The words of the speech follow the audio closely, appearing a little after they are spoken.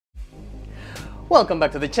Welcome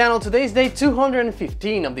back to the channel. Today's day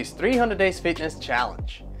 215 of this 300 days fitness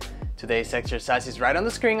challenge. Today's exercise is right on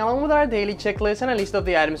the screen along with our daily checklist and a list of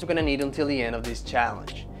the items we're going to need until the end of this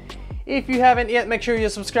challenge. If you haven't yet, make sure you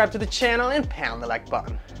subscribe to the channel and pound the like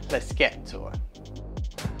button. Let's get to it.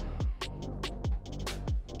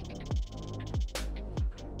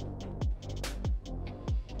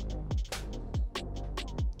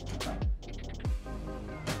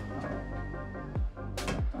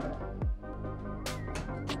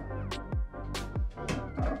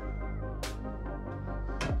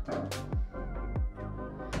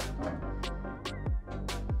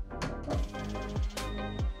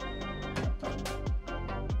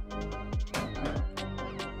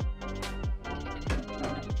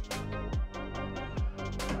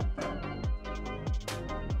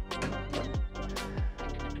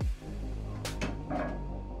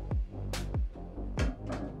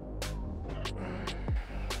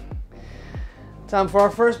 Time for our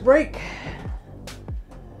first break.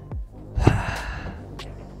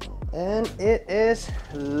 And it is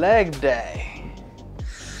leg day.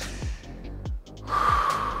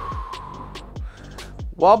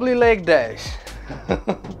 Wobbly leg days.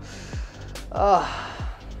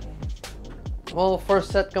 Well,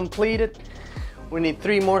 first set completed. We need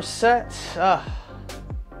 3 more sets.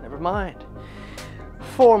 Never mind.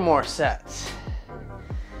 4 more sets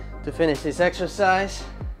to finish this exercise.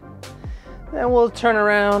 Then we'll turn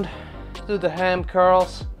around, do the ham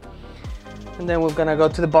curls, and then we're gonna go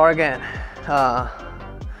to the bar again. I'm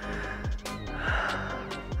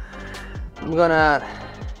gonna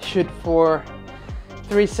shoot for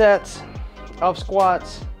 3 sets of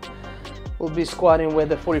squats. We'll be squatting with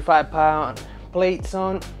the 45-pound plates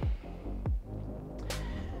on,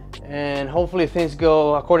 and hopefully things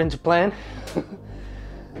go according to plan.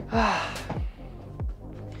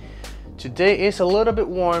 Today is a little bit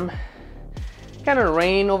warm. Kind of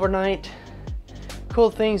rain overnight, cool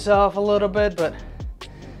things off a little bit, but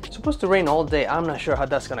it's supposed to rain all day. I'm not sure how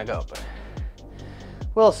that's gonna go, but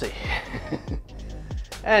we'll see.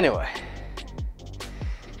 Anyway,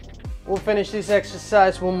 we'll finish this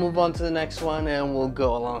exercise, we'll move on to the next one, and we'll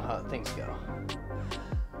go along how things go.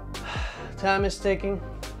 Time is ticking,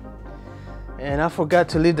 and I forgot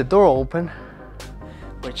to leave the door open,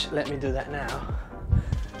 which let me do that now.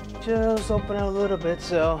 Just open it a little bit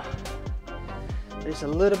so there's a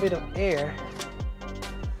little bit of air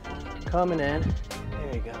coming in.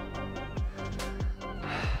 There you go.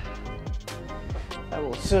 I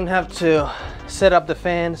will soon have to set up the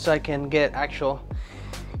fan so I can get actual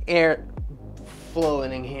air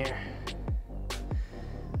flowing in here.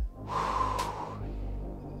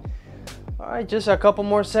 All right, just a couple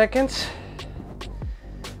more seconds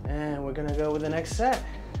and we're gonna go with the next set.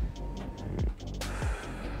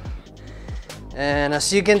 And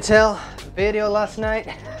as you can tell, video last night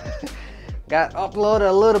got uploaded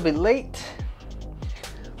a little bit late,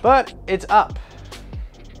 but it's up.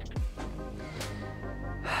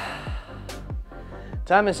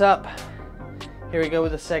 Time is up. Here we go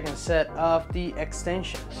with the second set of the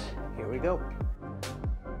extensions. Here we go.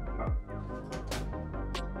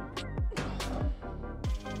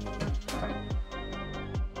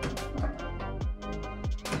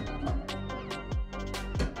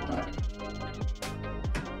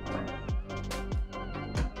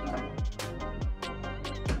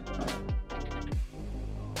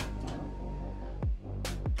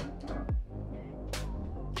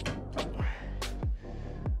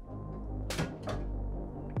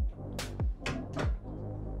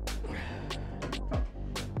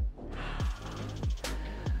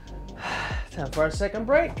 Time for our second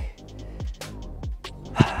break.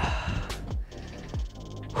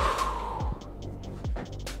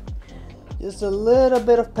 Just a little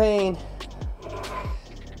bit of pain.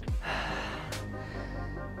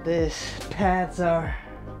 These pads are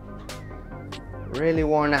really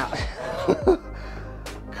worn out.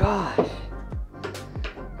 Gosh.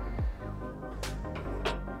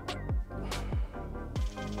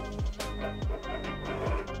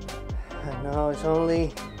 I know it's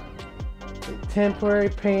only temporary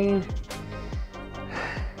pain.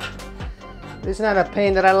 It's not a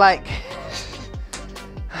pain that I like.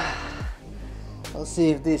 Let's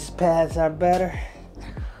see if these pads are better.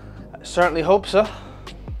 I certainly hope so.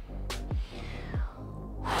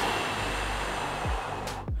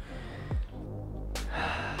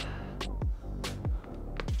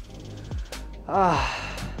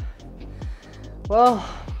 Well,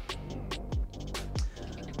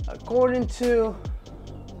 according to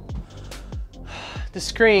the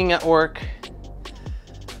screen at work,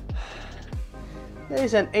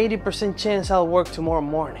 there's an 80% chance I'll work tomorrow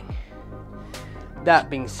morning. That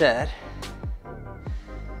being said,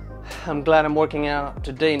 I'm glad I'm working out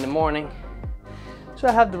today in the morning, so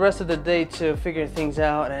I have the rest of the day to figure things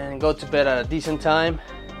out and go to bed at a decent time,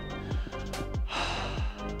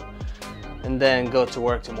 and then go to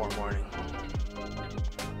work tomorrow morning.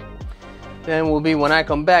 Then will be when I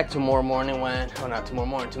come back tomorrow morning,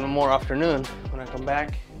 tomorrow afternoon, when I come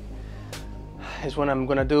back, is when I'm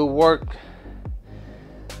gonna do work.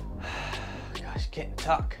 Gosh, can't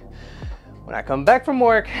talk. When I come back from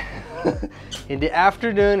work in the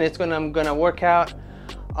afternoon, I'm gonna work out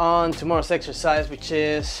on tomorrow's exercise, which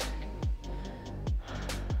is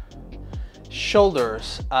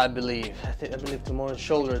shoulders, I believe. I believe tomorrow's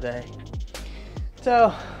shoulder day.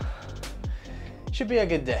 So, should be a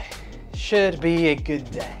good day. Should be a good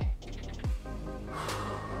day.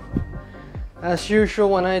 As usual,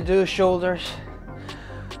 when I do shoulders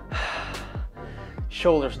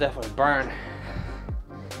definitely burn.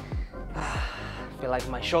 I feel like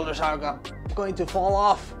my shoulders are going to fall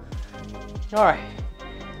off. All right,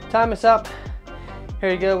 time is up.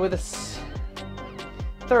 Here you go with this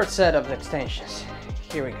third set of extensions.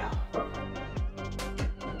 Here we go.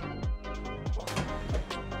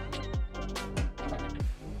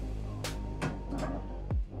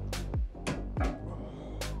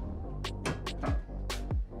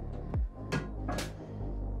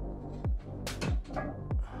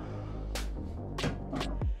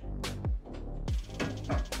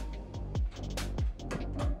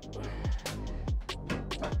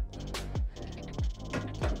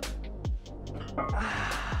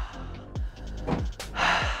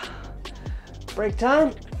 Break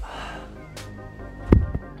time.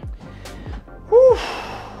 Whew.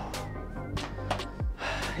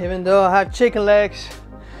 Even though I have chicken legs,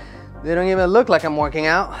 they don't even look like I'm working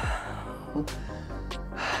out.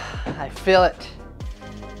 I feel it.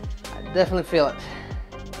 I definitely feel it.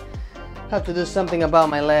 Have to do something about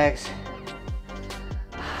my legs.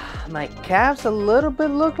 My calves a little bit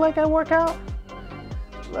look like I work out.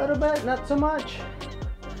 A little bit, not so much.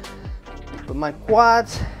 But my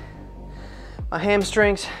quads, my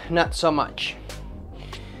hamstrings, not so much.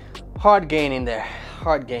 Hard gainer there,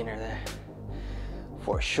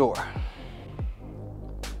 for sure.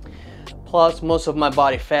 Plus, most of my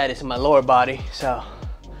body fat is in my lower body, so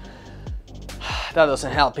that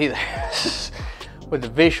doesn't help either with the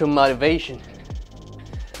visual motivation.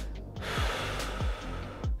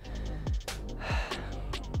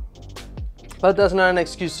 But that's not an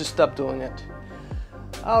excuse to stop doing it.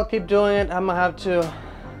 I'll keep doing it. I'm gonna have to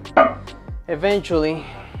eventually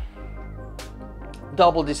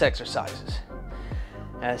double these exercises,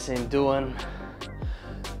 as in doing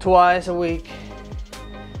twice a week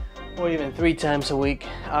or even 3 times a week.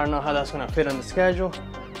 I don't know how that's gonna fit on the schedule,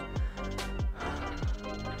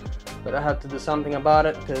 but I have to do something about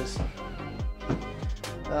it because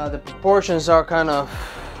the proportions are kind of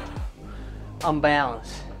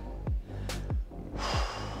unbalanced.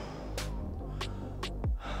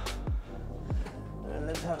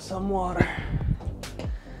 Let's have some water.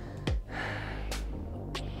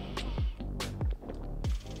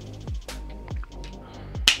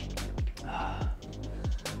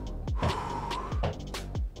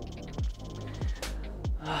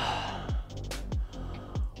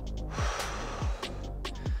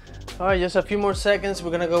 All right, just a few more seconds.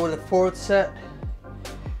 We're gonna go with the 4th set.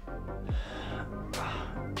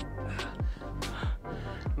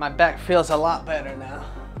 My back feels a lot better now.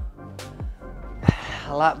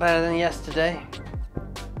 A lot better than yesterday.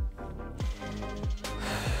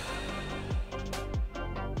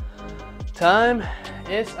 Time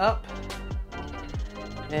is up.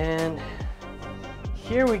 And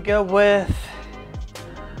here we go with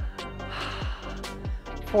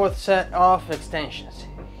 4th set of extensions.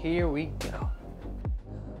 Here we go.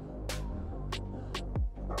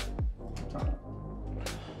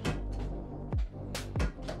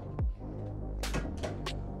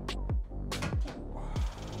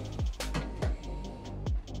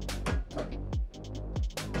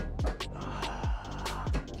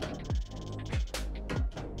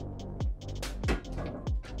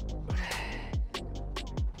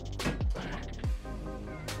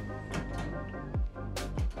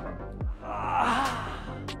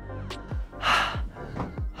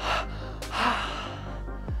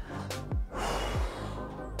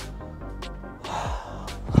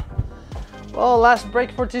 Well, last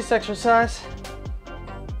break for this exercise.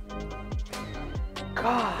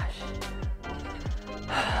 Gosh.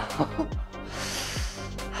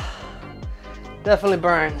 Definitely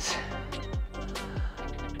burns.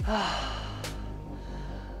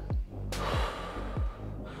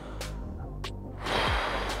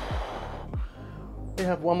 We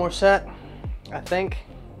have one more set, I think.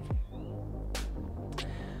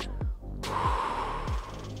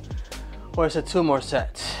 or is it 2 more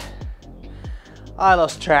sets? I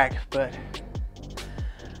lost track, but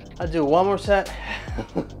I'll do 1 more set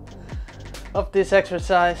of this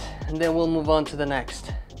exercise and then we'll move on to the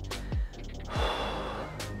next.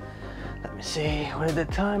 Let me see where the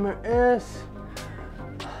timer is.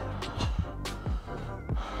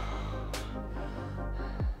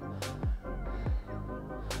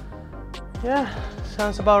 Yeah,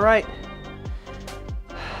 sounds about right.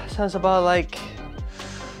 Sounds about like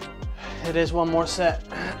it is 1 more set.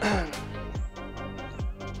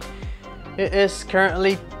 It is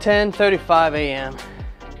currently 10:35 a.m.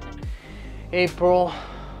 April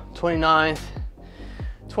 29th,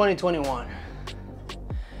 2021.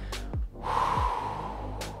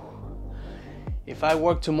 If I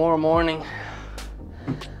work tomorrow morning,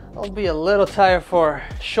 I'll be a little tired for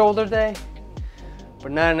shoulder day,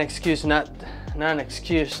 but not an excuse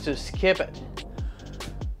to skip it.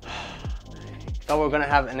 If I were gonna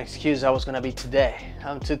have an excuse, I was gonna be today.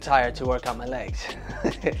 I'm too tired to work out my legs.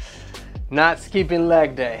 Not skipping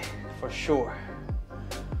leg day, for sure.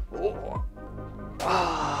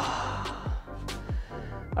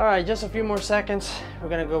 All right, just a few more seconds. We're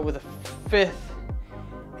gonna go with the 5th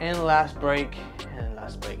and last break,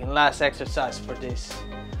 and last exercise for this,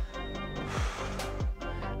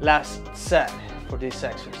 last set for this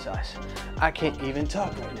exercise. I can't even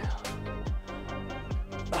talk right now.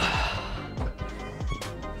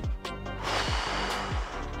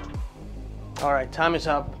 All right, time is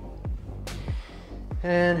up.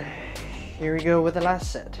 And here we go with the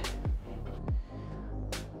last set.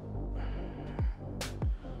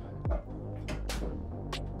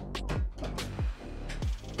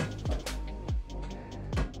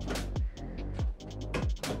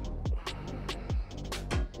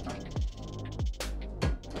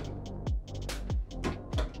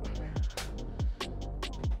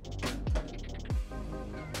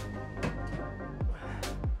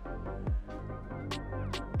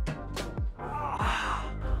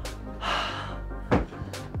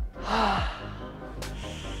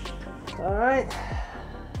 All right,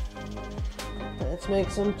 let's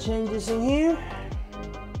make some changes in here.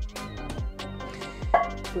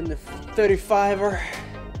 Putting the 35er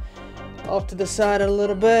off to the side a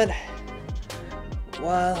little bit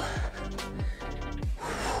while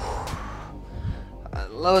I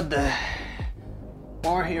load the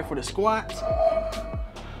bar here for the squats.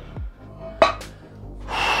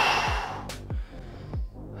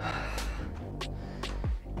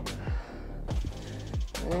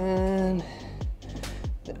 And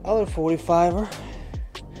the other 45er.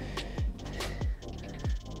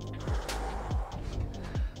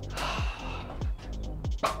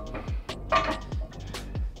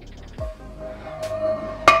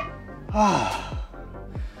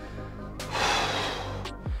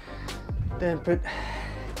 Then put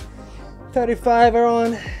 35er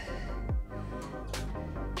on.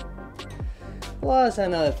 Plus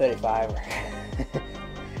another 35er.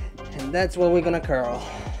 And that's what we're gonna curl.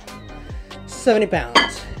 70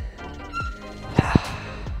 pounds.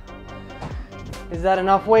 Is that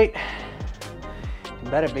enough weight?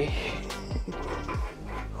 It better be.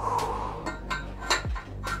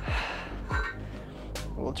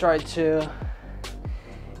 We'll try to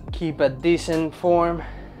keep a decent form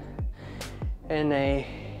and a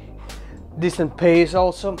decent pace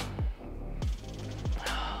also.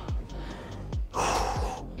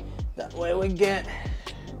 That way we get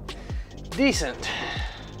decent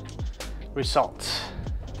results.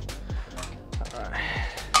 All right.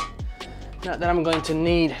 Not that I'm going to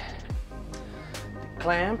need the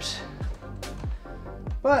clamps,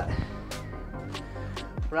 but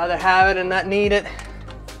rather have it and not need it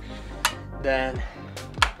than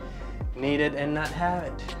need it and not have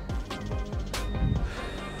it.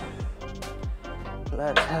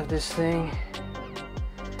 Let's have this thing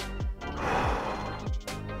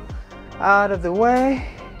out of the way.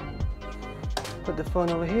 Put the phone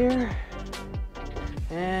over here.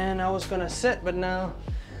 And I was gonna sit, but now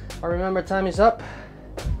I remember time is up.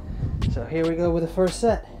 So here we go with the first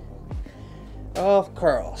set of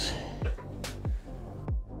curls.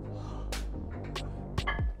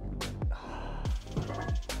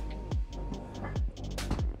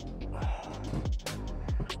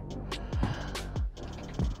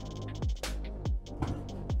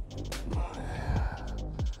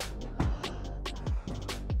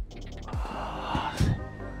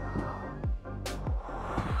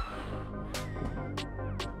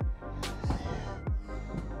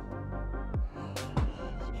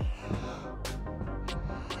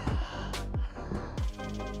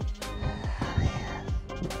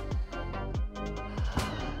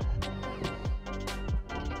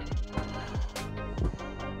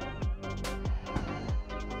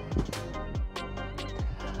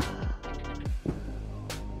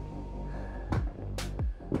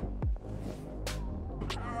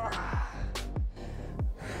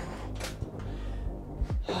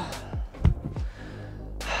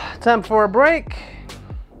 Time for a break.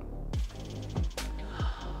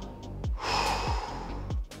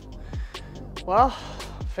 Well,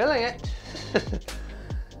 feeling it.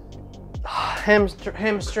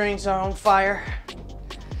 Hamstrings are on fire.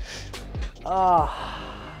 I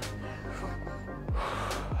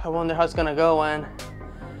wonder how it's gonna go when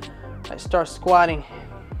I start squatting.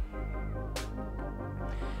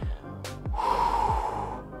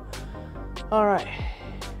 All right.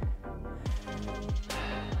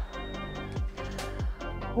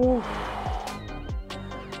 Ooh.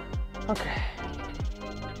 Okay.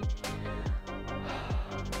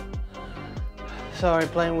 Sorry,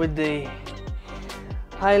 playing with the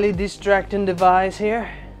highly distracting device here.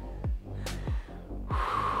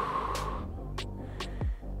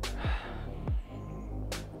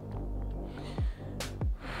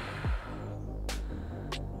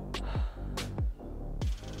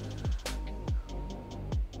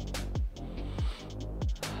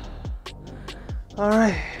 All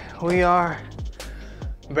right, we are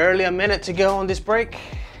barely a minute to go on this break.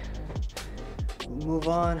 Move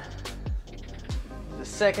on to the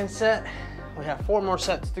second set. We have 4 more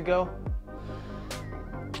sets to go.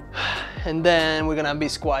 And then we're gonna be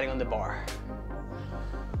squatting on the bar.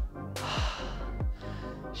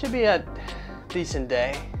 Should be a decent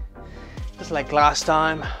day, just like last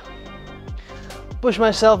time. Push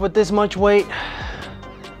myself with this much weight,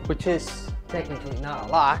 which is technically not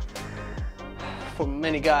a lot. For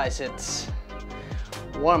many guys, it's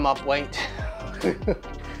warm-up weight.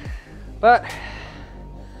 But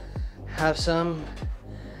have some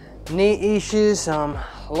knee issues, some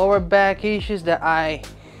lower back issues that I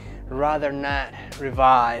rather not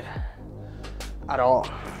revive at all.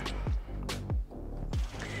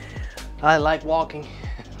 I like walking.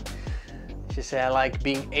 I should say I like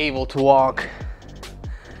being able to walk,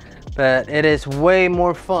 but it is way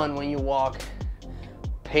more fun when you walk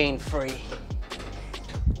pain-free.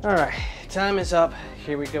 All right, time is up.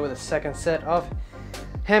 Here we go with the second set of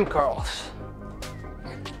ham curls.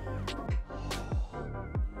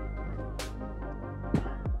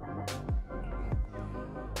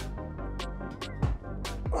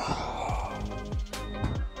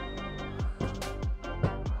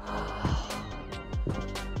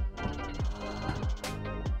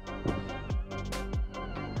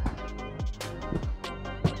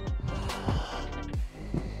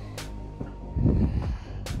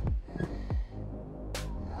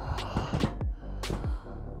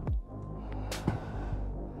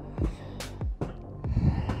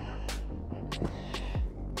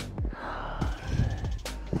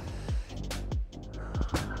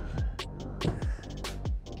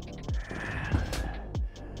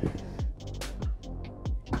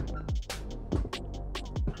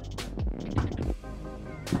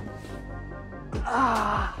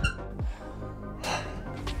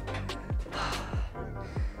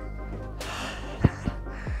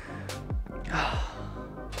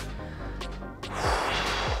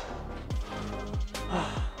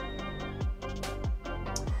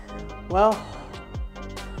 Well,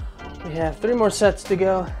 we have 3 more sets to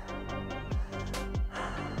go.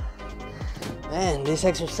 And this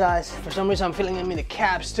exercise, for some reason I'm feeling it in the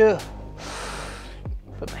calves too.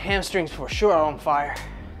 But my hamstrings for sure are on fire.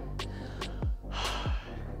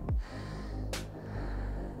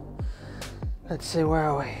 Let's see, where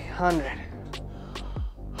are we? 100.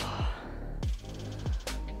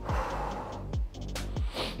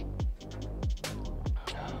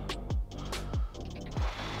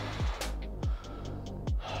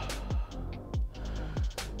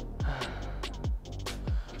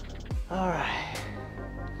 All right.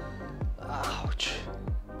 Ouch.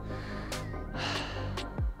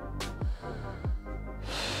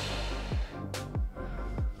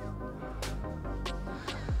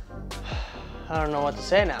 I don't know what to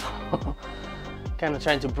say now. Kind of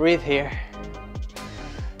trying to breathe here.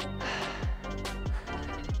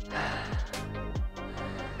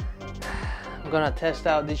 I'm gonna test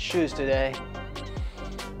out these shoes today.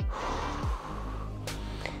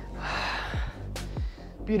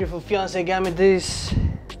 Beautiful fiance got me these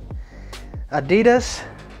Adidas.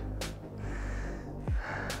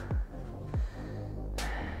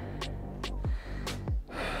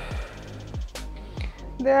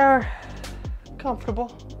 They're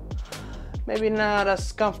comfortable. Maybe not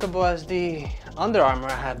as comfortable as the Under Armour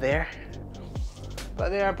I have there, but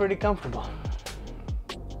they are pretty comfortable.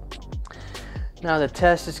 Now the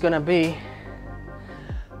test is gonna be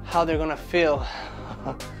how they're gonna feel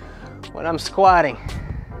when I'm squatting.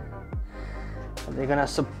 Are they gonna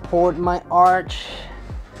support my arch,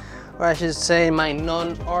 or I should say my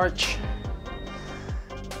non-arch?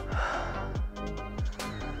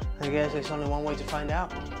 I guess there's only one way to find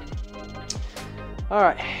out. All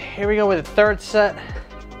right, here we go with the third set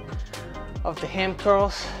of the ham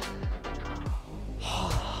curls.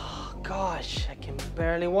 Oh, gosh, I can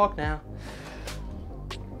barely walk now.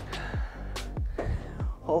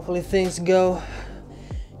 Hopefully things go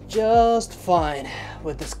just fine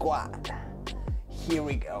with the squat. Here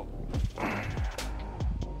we go.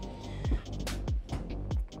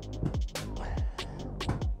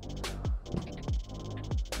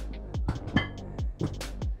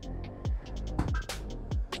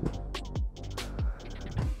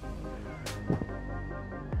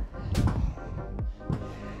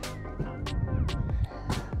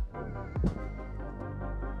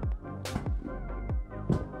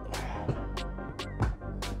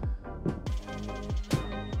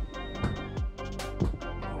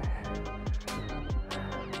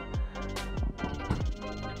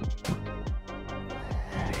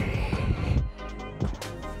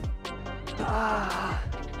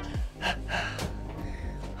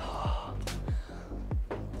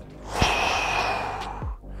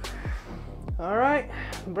 All right,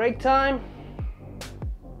 break time.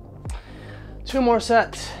 2 more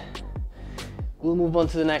sets. We'll move on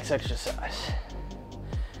to the next exercise.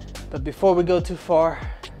 But before we go too far,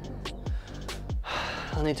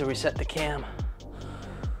 I'll need to reset the cam.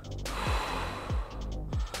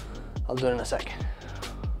 I'll do it in a second.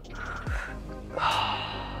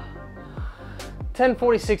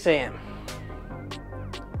 10:46 a.m.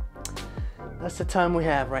 That's the time we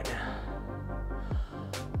have right now.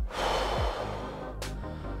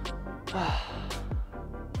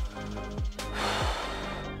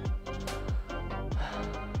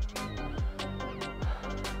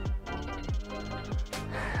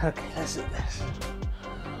 Okay, let's do this.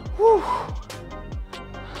 Whew.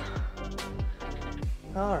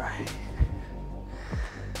 All right.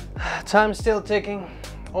 Time's still ticking.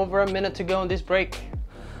 Over a minute to go on this break.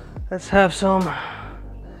 Let's have some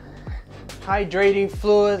hydrating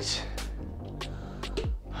fluids.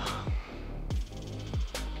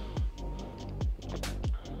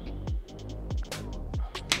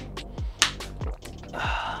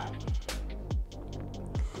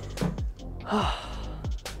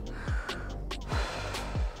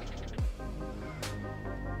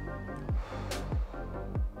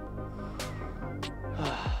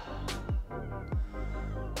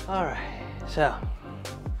 All right, so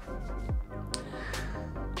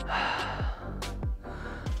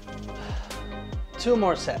two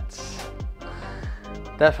more sets.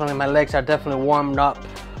 Definitely, my legs are definitely warmed up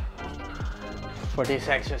for this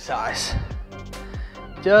exercise.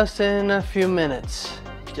 Just in a few minutes.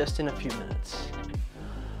 Just in a few minutes.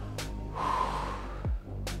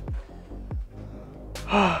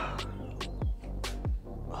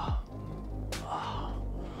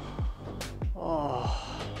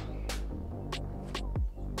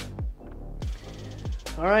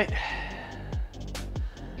 All right,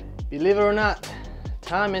 believe it or not,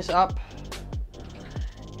 time is up.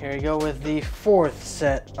 Here we go with the 4th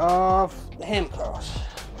set of ham curls.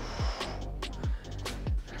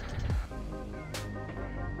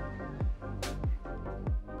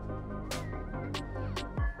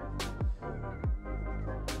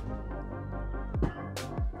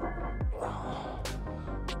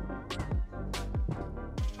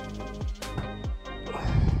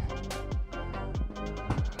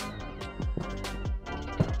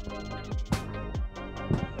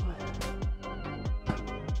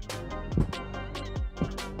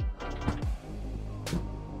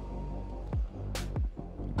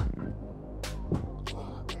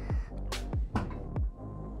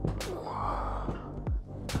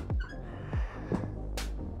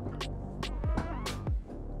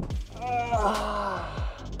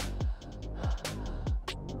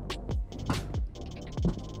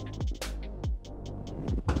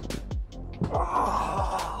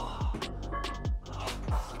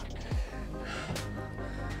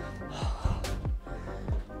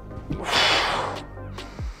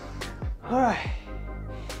 All right.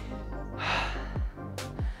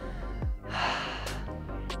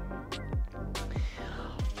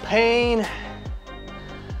 Pain,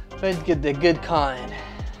 but get the good kind.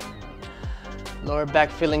 Lower back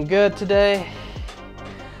feeling good today.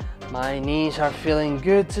 My knees are feeling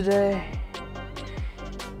good today.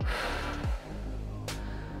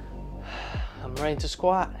 I'm ready to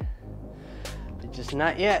squat, but just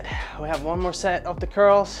not yet. We have one more set of the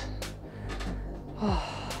curls.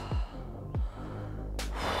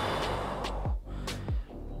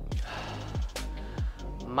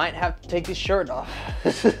 Might have to take this shirt off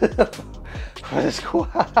for the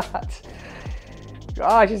squat.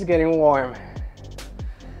 Gosh, it's getting warm.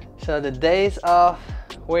 So the days of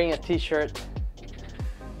wearing a t-shirt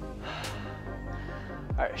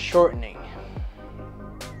shortening.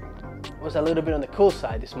 It was a little bit on the cool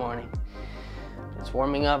side this morning. It's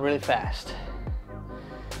warming up really fast.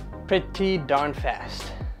 Pretty darn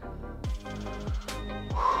fast.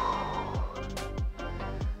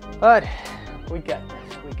 But we got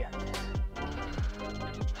this, we got this.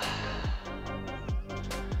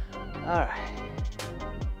 All right.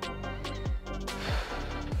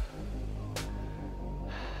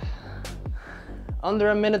 Under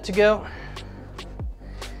a minute to go.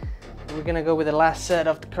 We're gonna go with the last set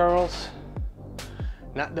of the curls.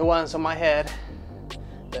 Not the ones on my head,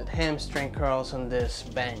 but hamstring curls on this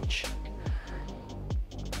bench.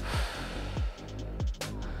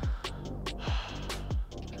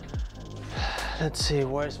 Let's see,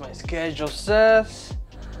 where's my schedule says?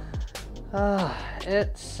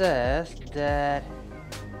 It says that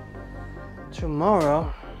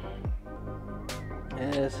tomorrow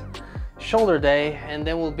is shoulder day, and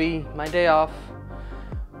then will be my day off,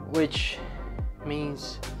 which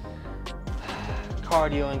means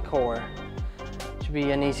cardio and core. Should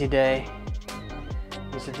be an easy day.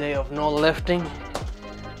 It's a day of no lifting,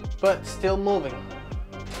 but still moving.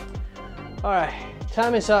 All right,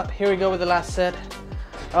 time is up. Here we go with the last set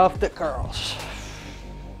of the curls.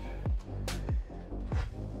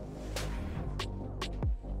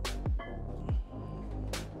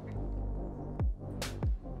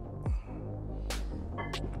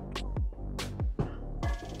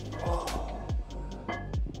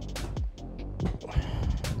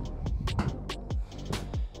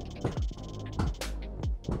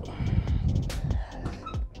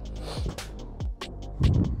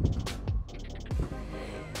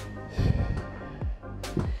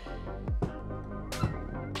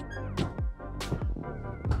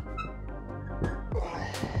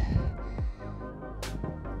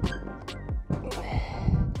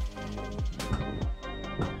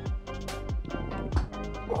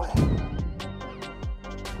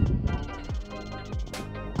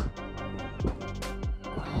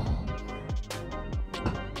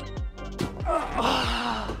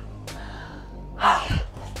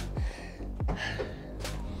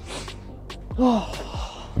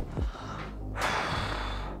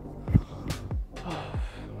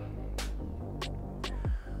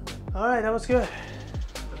 All right, that was good.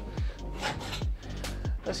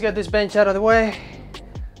 Let's get this bench out of the way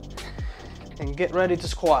and get ready to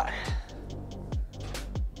squat.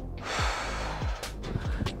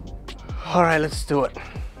 All right, let's do it.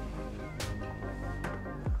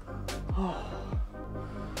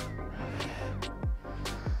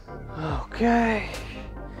 Okay.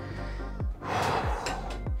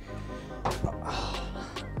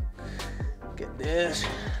 Get this.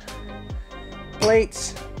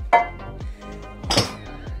 Plates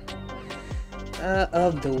out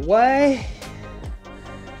of the way.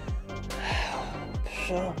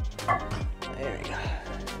 So, there we go.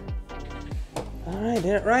 All right,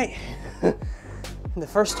 did it right. In the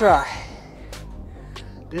first try.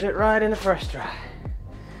 Did it right in the first try.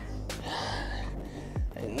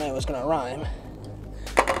 I didn't know it was gonna rhyme.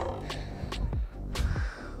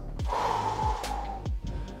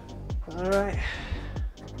 All right.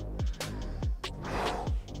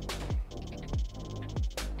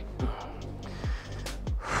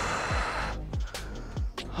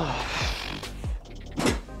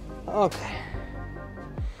 Okay.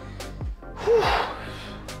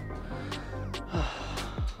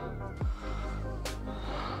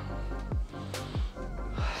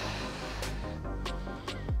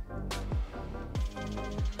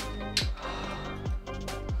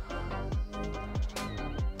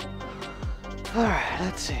 All right,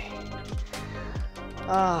 let's see.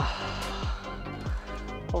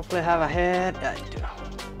 Hopefully I have a head. Yeah, I do.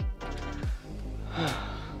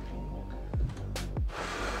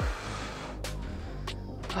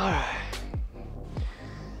 All right.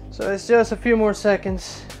 So it's just a few more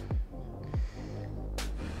seconds.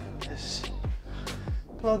 Just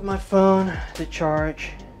plug my phone to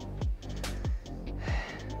charge.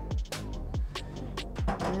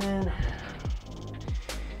 And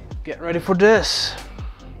get ready for this.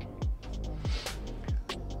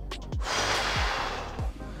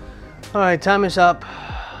 All right, time is up.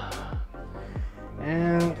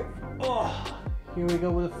 And here we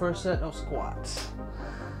go with the first set of squats.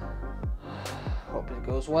 Hope it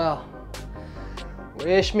goes well.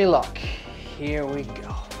 Wish me luck. Here we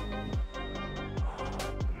go.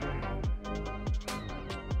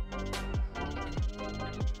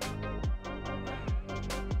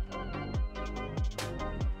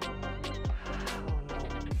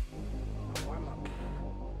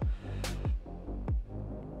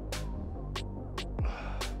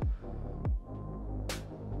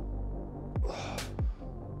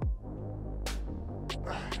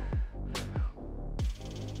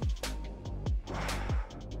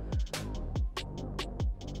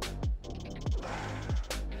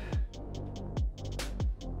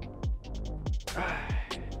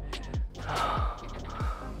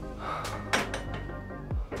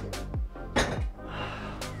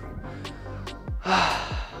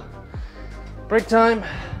 Break time.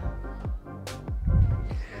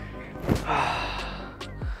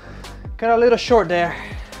 Got a little short there.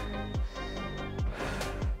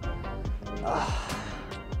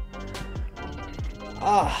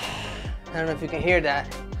 I don't know if you can hear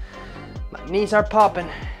that. My knees are popping.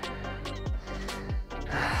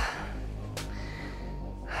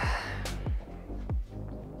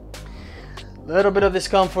 Little bit of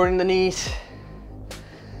discomfort in the knees.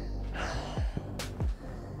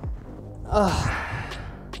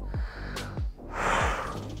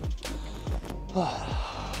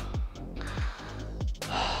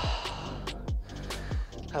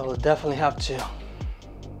 I will definitely have to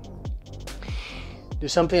do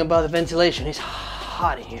something about the ventilation. It's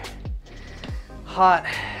hot in here. Hot,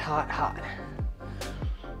 hot, hot.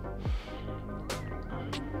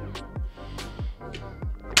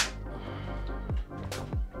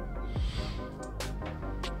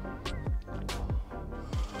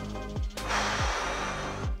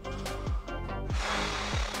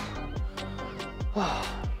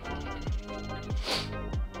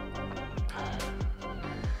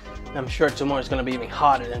 I'm sure tomorrow is going to be even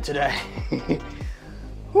hotter than today.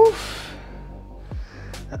 Whew.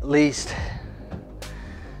 At least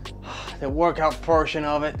the workout portion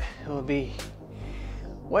of it will be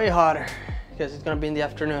way hotter because it's going to be in the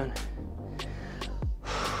afternoon.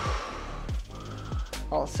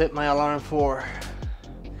 I'll set my alarm for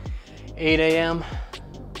 8 a.m.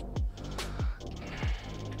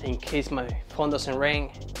 in case my phone doesn't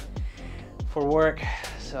ring for work,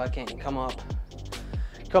 so I can come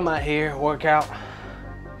out here, work out,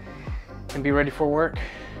 and be ready for work.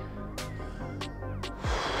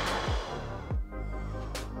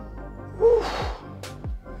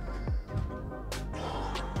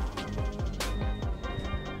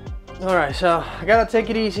 All right, so I gotta take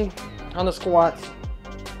it easy on the squats.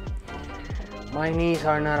 My knees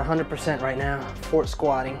are not 100% right now for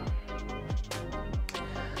squatting.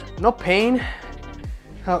 No pain,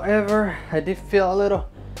 however, I did feel a little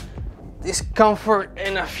discomfort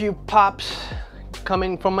and a few pops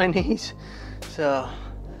coming from my knees. So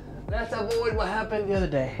let's avoid what happened the other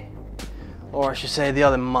day, or I should say the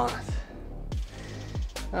other month.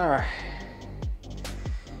 All right,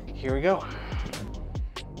 here we go.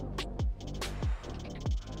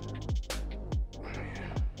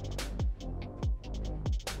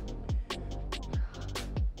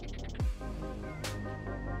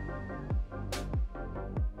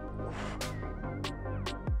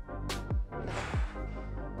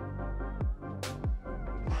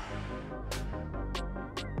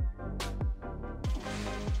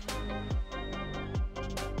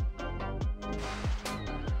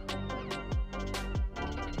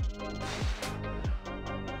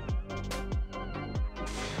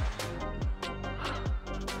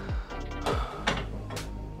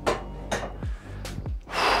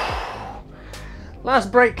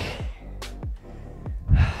 Last break.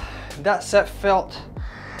 That set felt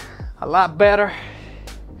a lot better.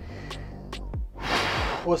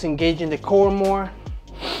 Was engaging the core more.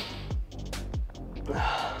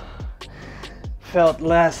 Felt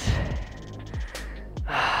less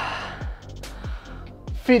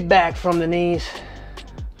feedback from the knees.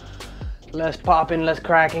 Less popping, less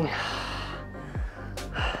cracking.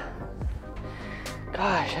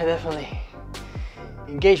 Gosh, I definitely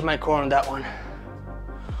engaged my core on that one.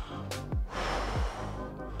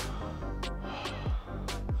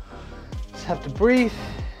 Just have to breathe.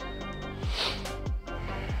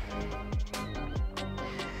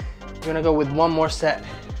 We're gonna go with one more set.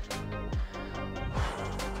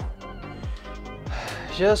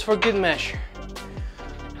 Just for good measure.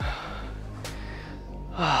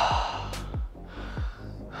 I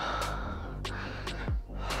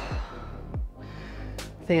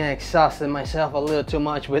think I exhausted myself a little too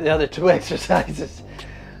much with the other two exercises.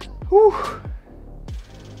 Whew.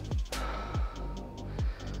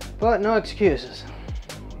 But no excuses.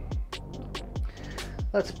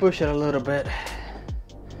 Let's push it a little bit.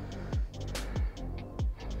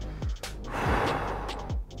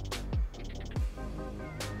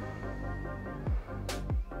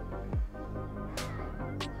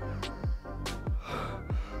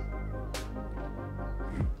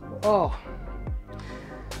 Oh,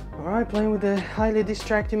 all right, playing with the highly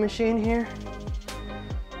distracting machine here.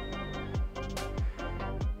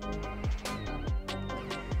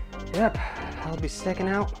 Yep, I'll be checking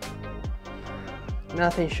out.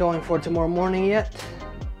 Nothing showing for tomorrow morning yet,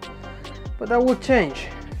 but that will change.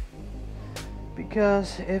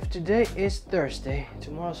 Because if today is Thursday,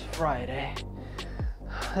 tomorrow's Friday,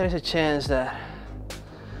 there's a chance that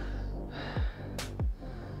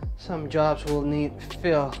some jobs will need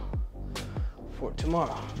fill for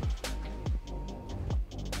tomorrow.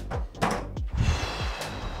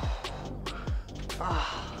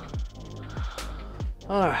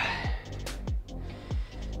 All right,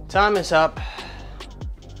 time is up.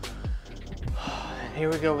 And here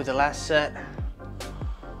we go with the last set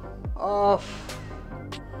of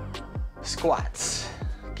squats.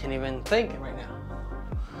 Can't even think right now.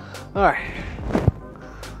 All right,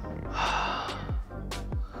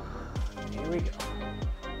 here we go.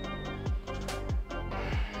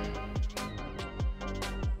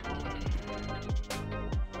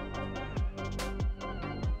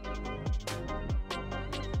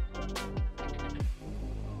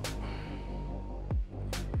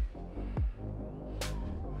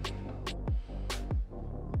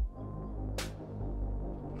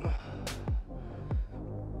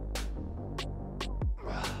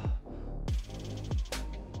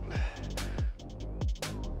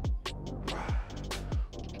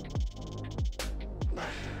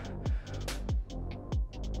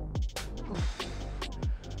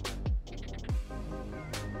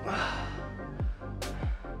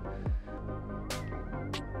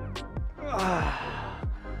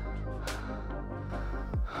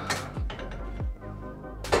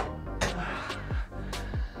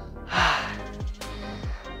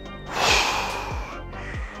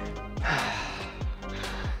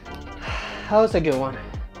 That was a good one.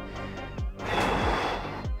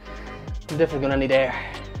 I'm definitely gonna need air.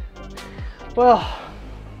 Well,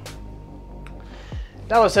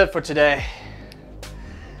 that was it for today.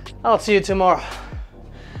 I'll see you tomorrow.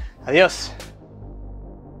 Adios.